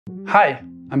Hi,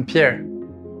 I'm Pierre,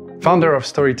 founder of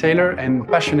Tailor and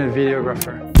passionate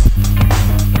videographer.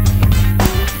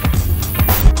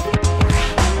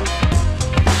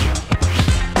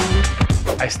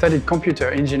 I studied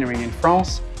computer engineering in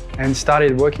France and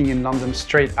started working in London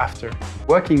straight after.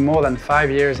 Working more than 5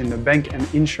 years in the bank and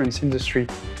insurance industry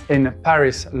in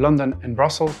Paris, London and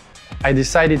Brussels, I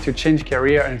decided to change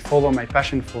career and follow my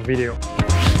passion for video.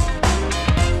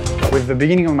 With the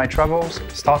beginning of my travels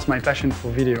starts my passion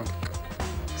for video.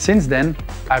 Since then,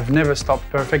 I've never stopped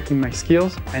perfecting my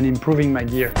skills and improving my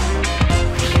gear.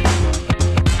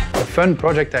 A fun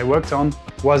project I worked on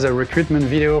was a recruitment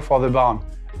video for The Barn,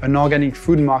 an organic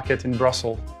food market in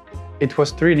Brussels. It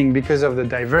was thrilling because of the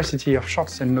diversity of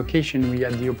shots and locations we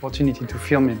had the opportunity to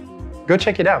film in. Go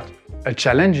check it out! A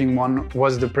challenging one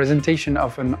was the presentation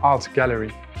of an art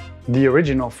gallery. The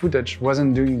original footage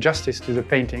wasn't doing justice to the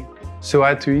painting, so I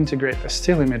had to integrate a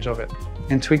still image of it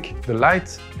and tweak the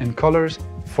lights and colors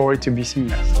for it to be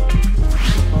seamless.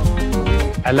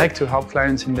 I like to help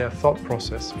clients in their thought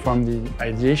process, from the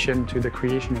ideation to the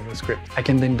creation of a script. I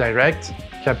can then direct,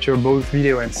 capture both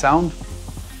video and sound,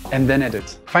 and then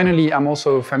edit. Finally, I'm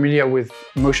also familiar with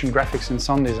motion graphics and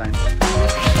sound design.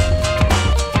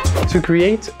 To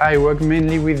create, I work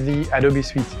mainly with the Adobe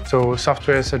suite, so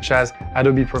software such as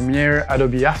Adobe Premiere,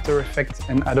 Adobe After Effects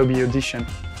and Adobe Audition.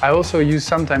 I also use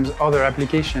sometimes other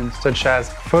applications such as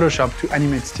Photoshop to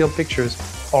animate still pictures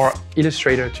or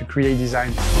Illustrator to create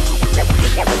designs.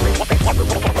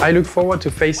 I look forward to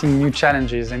facing new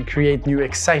challenges and create new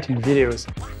exciting videos.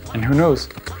 And who knows,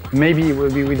 maybe it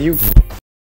will be with you.